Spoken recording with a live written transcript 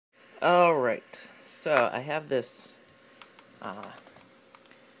Alright, so I have this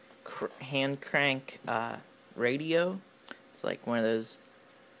hand crank radio. It's like one of those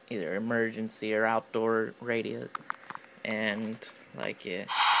either emergency or outdoor radios, and like you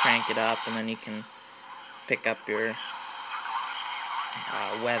crank it up and then you can pick up your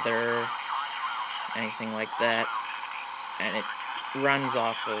weather, anything like that, and it runs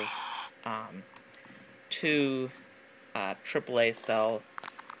off of two AAA cell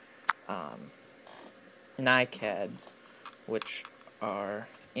NiCads, which are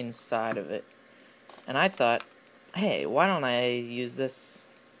inside of it. And I thought, hey, why don't I use this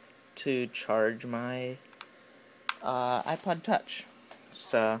to charge my iPod Touch?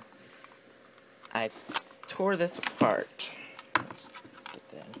 So I tore this apart. Let's get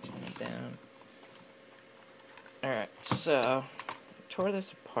that antenna down. Alright, so I tore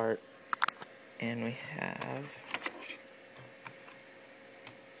this apart, and we have...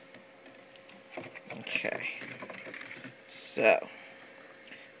 Okay, so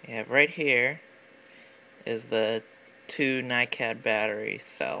we have right here is the two NiCad battery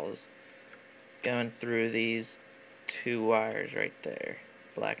cells going through these two wires right there,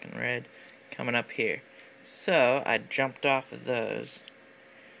 black and red, coming up here. So I jumped off of those,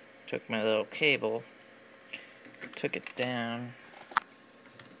 took my little cable, took it down.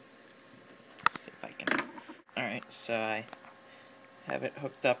 Let's see if I can. Alright, so I have it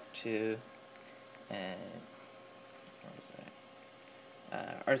hooked up to what was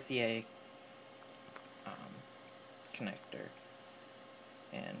that? RCA connector,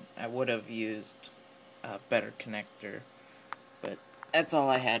 and I would have used a better connector, but that's all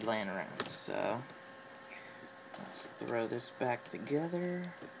I had laying around. So let's throw this back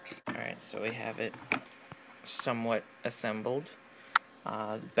together. Alright, so we have it somewhat assembled.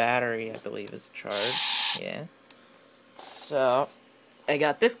 The battery, I believe, is charged. Yeah. So I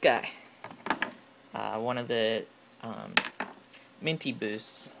got this guy. One of the Minty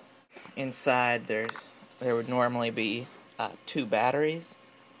Boosts. Inside there would normally be two batteries,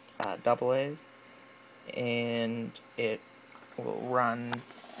 AA's, and it will run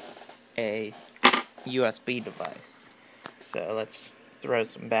a USB device. So let's throw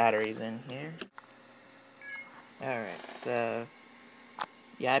some batteries in here. Alright, so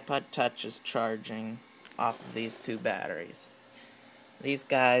the iPod Touch is charging off of these two batteries. These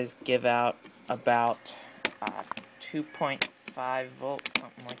guys give out about 2.5 volts,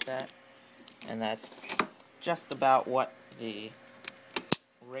 something like that, and that's just about what the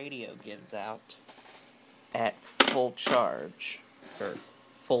radio gives out at full charge, or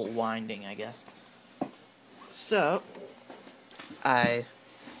full winding, I guess. So I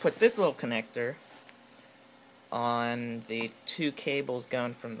put this little connector on the two cables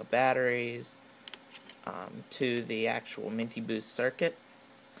going from the batteries to the actual Minty Boost circuit,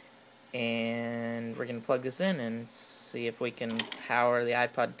 and we're going to plug this in and see if we can power the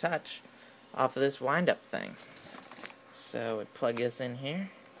iPod Touch off of this wind-up thing. So we plug this in here.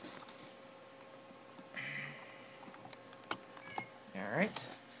 Alright,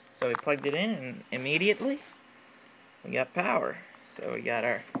 so we plugged it in, and immediately we got power. So we got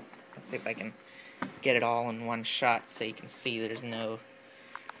our, let's see if I can get it all in one shot so you can see there's no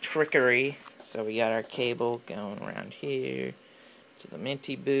trickery. So we got our cable going around here to the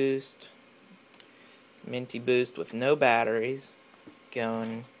Minty Boost with no batteries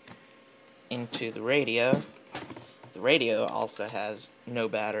going into the radio. The radio also has no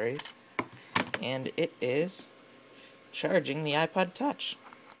batteries, and it is charging the iPod Touch.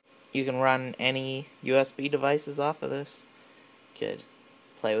 You can run any USB devices off of this. You could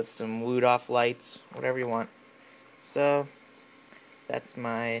play with some wooed off lights, whatever you want. So that's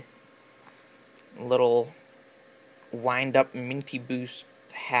my little wind up Minty Boost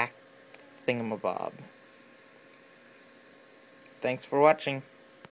hack thingamabob. Thanks for watching.